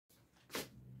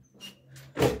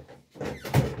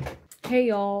Hey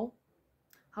y'all,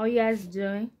 how you guys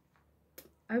doing?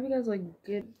 I hope you guys are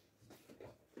good.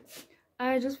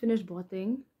 I just finished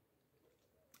bathing.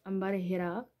 I'm about to head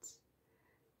out.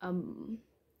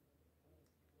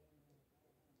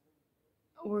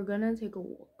 We're gonna take a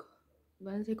walk. I'm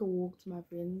gonna take a walk to my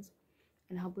friends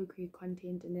and help her create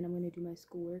content, and then I'm gonna do my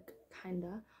schoolwork,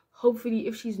 kinda. Hopefully,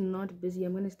 if she's not busy,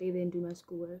 I'm gonna stay there and do my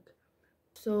schoolwork.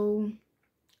 So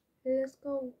let's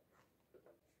go.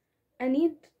 I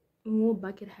need more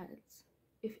bucket hats.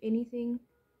 If anything,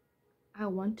 I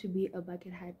want to be a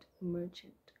bucket hat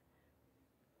merchant.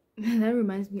 That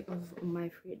reminds me of my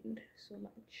friend so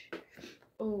much.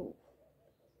 Oh,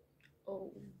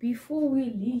 before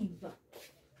we leave,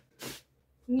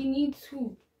 we need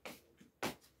to,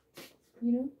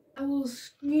 I will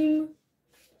scream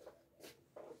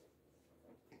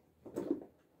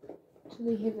to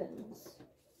the heavens.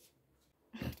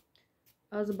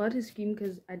 I was about to scream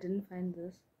because I didn't find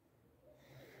this.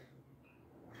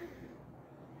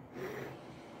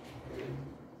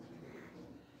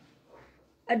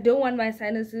 I don't want my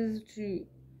sinuses to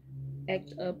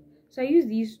act up, so I use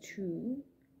these two,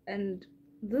 and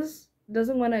this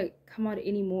doesn't want to come out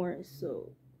anymore,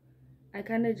 so I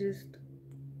kind of just,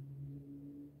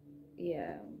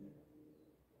 yeah.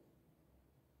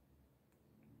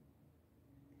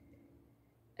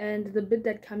 And the bit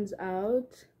that comes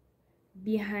out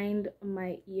behind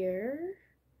my ear,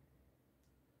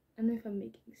 I don't know if I'm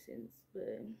making sense,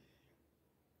 but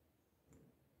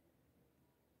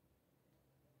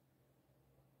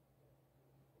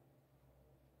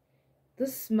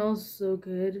this smells so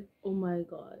good. Oh my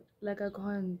god, like I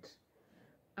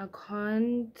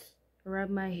can't wrap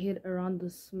my head around the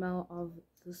smell of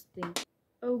this thing.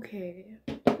 Okay,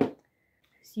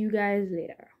 see you guys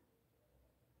later.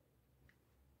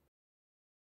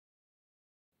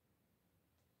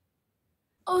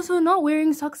 Also, not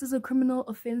wearing socks is a criminal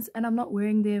offense, and I'm not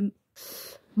wearing them.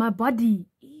 My body,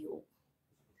 ew,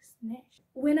 snatch.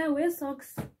 When I wear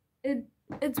socks,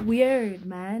 it's weird,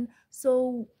 man.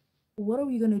 So what are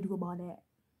we gonna do about that?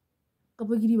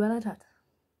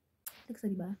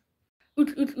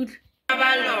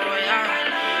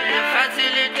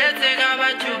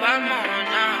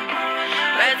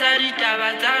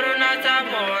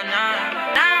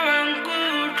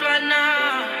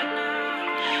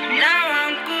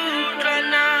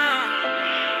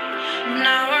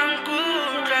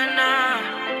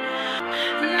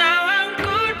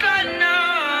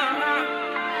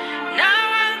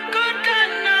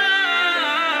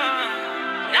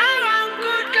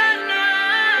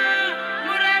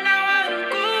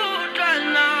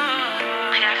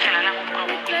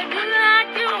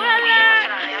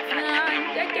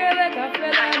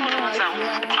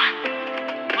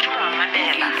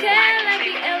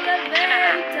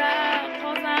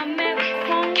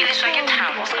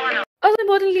 Also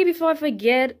importantly, before I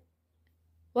forget,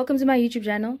 welcome to my YouTube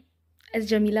channel. It's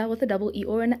Jamila with a double E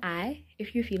or an I,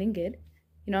 if you're feeling good.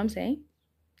 You know what I'm saying?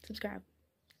 Subscribe.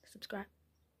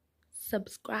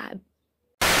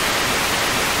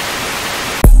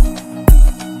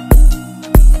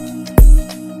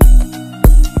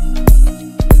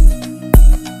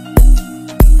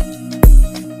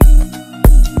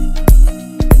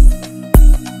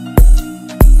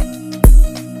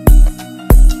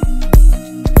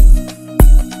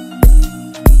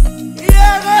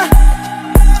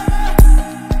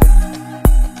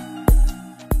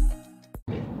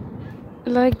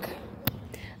 Like,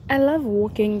 I love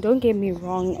walking, don't get me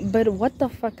wrong, but what the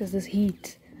fuck is this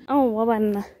heat? Oh,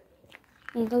 wabana.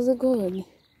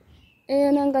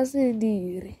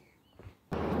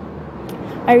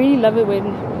 I really love it when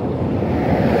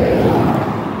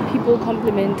people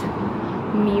compliment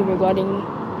me regarding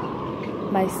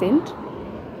my scent.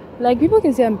 Like, people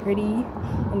can say I'm pretty,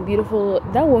 I'm beautiful.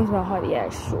 That warms my heart, yeah,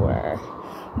 sure.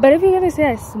 But if you're gonna say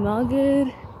I smell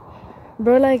good,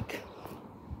 bro, like,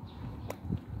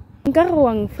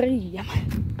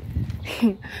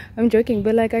 I'm joking,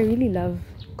 but like I really love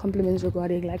compliments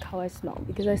regarding like how I smell,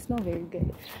 because I smell very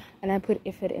good and I put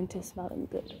effort into smelling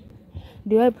good.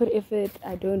 Do I put effort?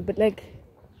 I don't, but like,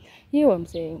 you know what I'm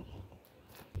saying.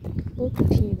 We'll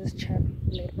continue this chat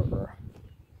later.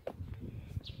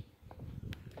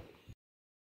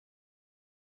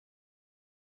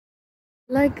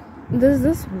 Like, there's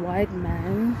this white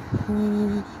man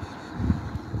who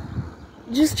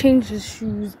just changed his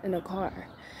shoes in a car,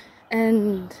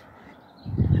 and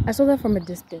I saw that from a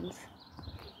distance,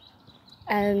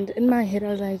 and in my head I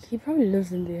was like, he probably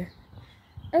lives in there.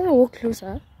 As I walk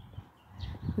closer,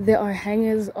 there are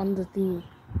hangers on the thing.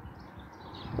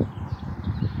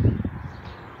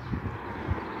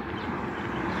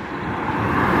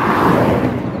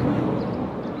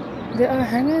 There are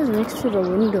hangers next to the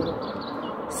window.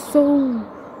 So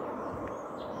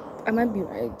I might be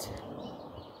right.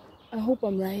 I hope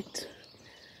I'm right.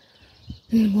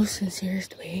 In the most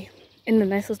sincerest way. In the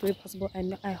nicest way possible.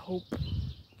 I hope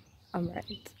I'm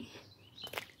right.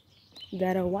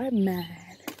 That a white man,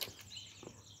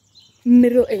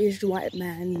 middle-aged white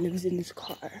man, lives in his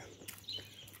car.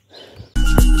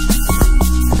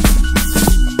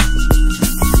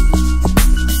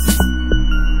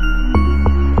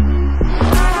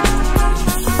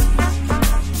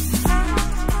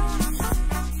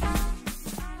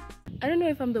 I don't know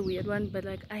if I'm the weird one, but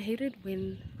like I hate it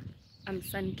when I'm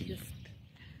sun-kissed.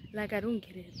 Like I don't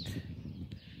get it.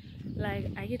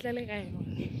 Like I get like I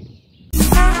don't.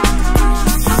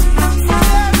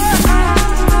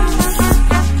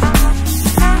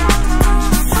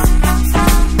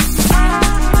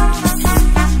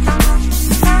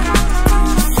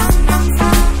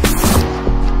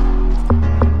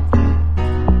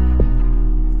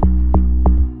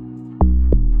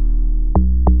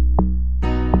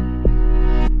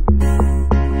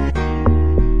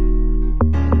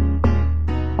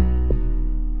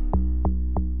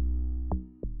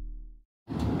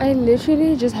 I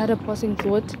literally just had a passing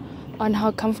thought on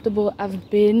how comfortable I've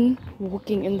been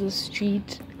walking in the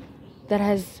street that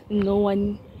has no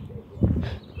one,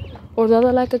 or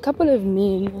rather like a couple of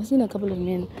men. I've seen a couple of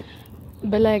men,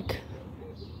 but like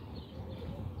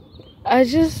I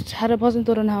just had a passing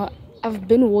thought on how I've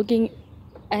been walking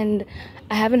and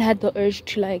I haven't had the urge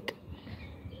to like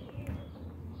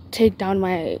take down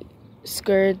my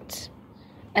skirt.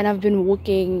 And I've been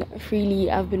walking freely,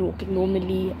 I've been walking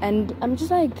normally, and I'm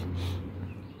just like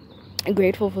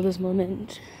grateful for this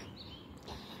moment.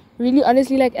 Really,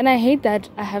 honestly, like, and I hate that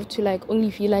I have to like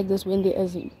only feel like this when there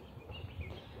is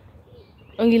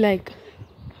only like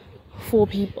 4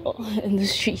 people in the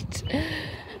street,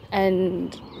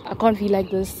 and I can't feel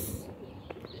like this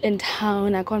in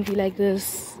town. I can't feel like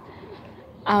this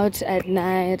out at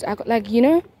night. Like, you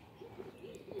know,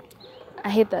 I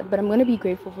hate that, but I'm gonna be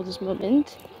grateful for this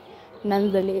moment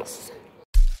nonetheless.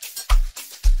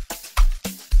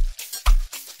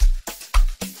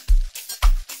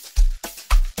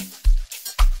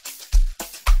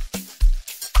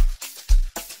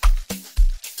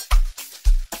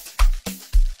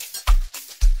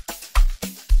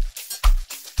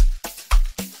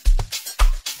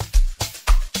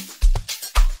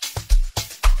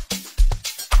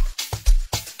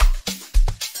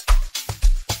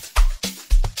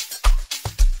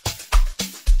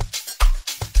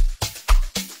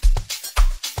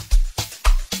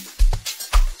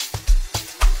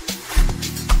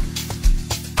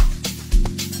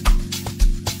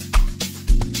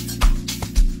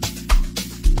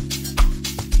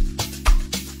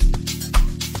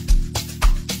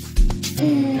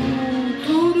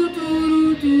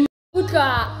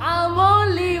 I'm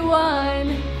only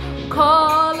one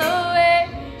call away.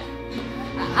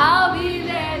 I'll be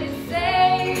there to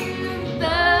save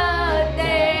the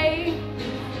day.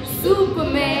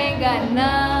 Superman got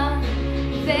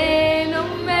nothing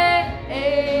on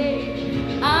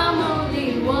me. I'm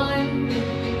only one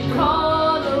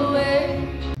call away.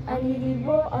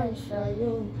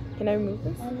 Can I remove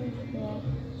this? Yeah.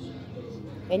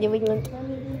 And you're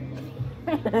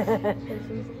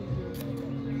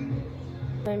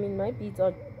I mean, my beats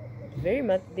are very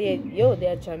much they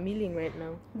are jamiling right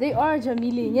now. They are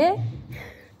jamiling, yeah?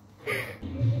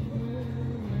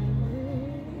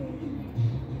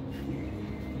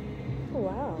 Oh,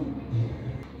 wow.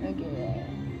 Okay.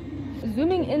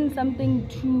 Zooming in something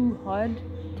too hard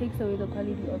takes away the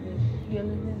quality of it. You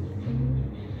understand?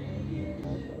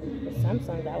 The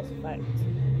Samsung, that was fact.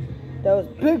 That was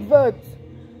big facts.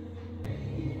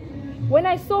 When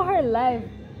I saw her live,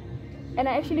 and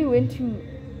I actually went to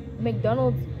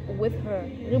McDonald's with her,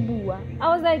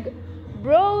 I was like,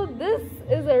 bro, this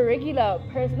is a regular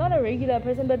person. Not a regular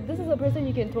person, but this is a person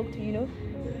you can talk to, you know?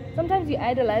 Sometimes you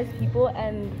idolize people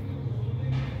and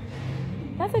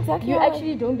that's exactly you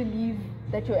actually don't believe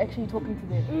that you're actually talking to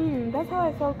them. That's how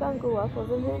I felt Uncle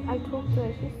Waffles, and then I talked to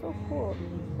her. She's so cool.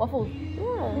 Waffles?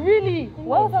 Yeah. Really?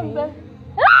 What was that?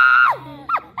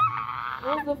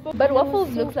 But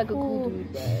Waffles looks like a cool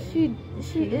dude, bro. She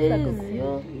looks like a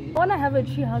cool dude. I wanna have a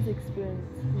treehouse experience.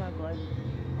 Oh my god.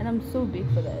 And I'm so big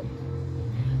for that.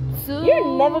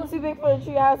 You're never too big for a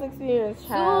treehouse experience,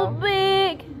 child. Too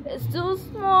big. It's too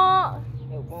small.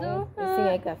 It won't. It's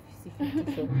like a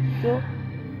 50-50 show.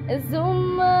 It's so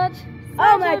much.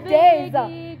 Oh my days!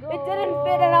 It didn't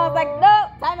fit, and I was like, no,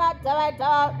 time out.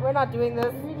 We're not doing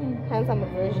this. Handsome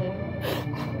version.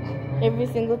 Every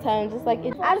single time, just like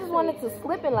it. I just wanted to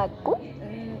slip and like, boop.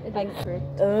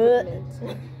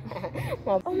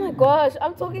 Oh my gosh,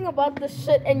 I'm talking about the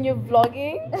shit and you're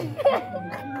vlogging.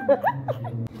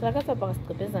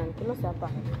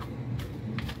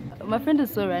 My friend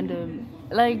is so random.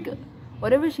 Like,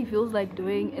 whatever she feels like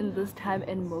doing in this time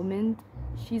and moment,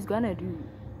 she's gonna do.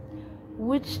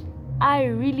 Which I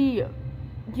really,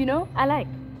 I like.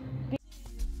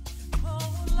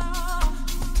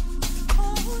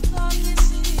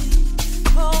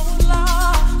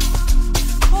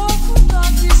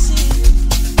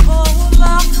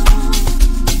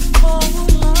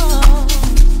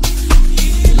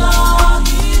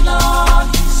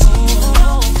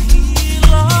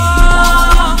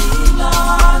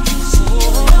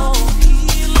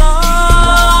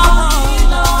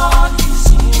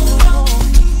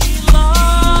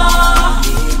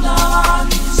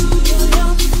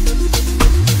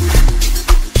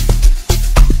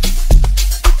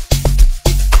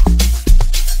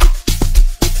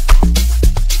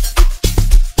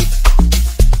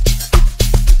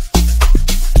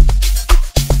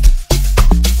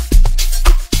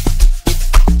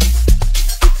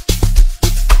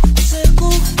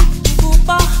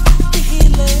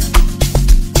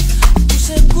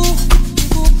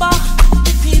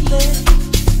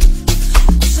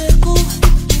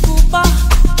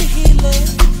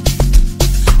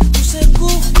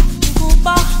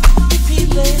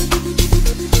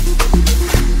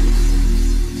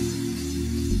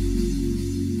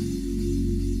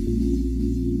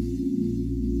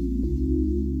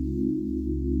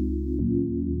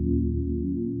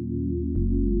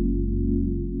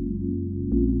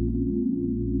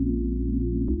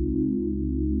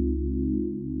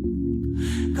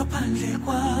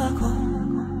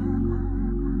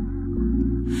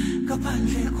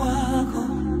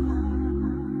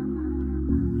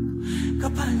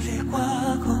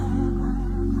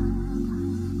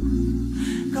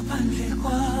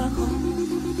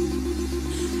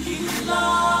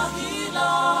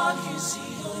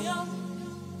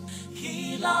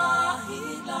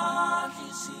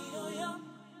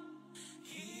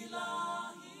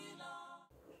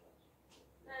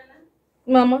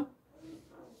 Mama.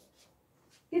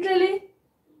 Italy.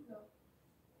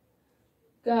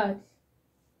 Guys.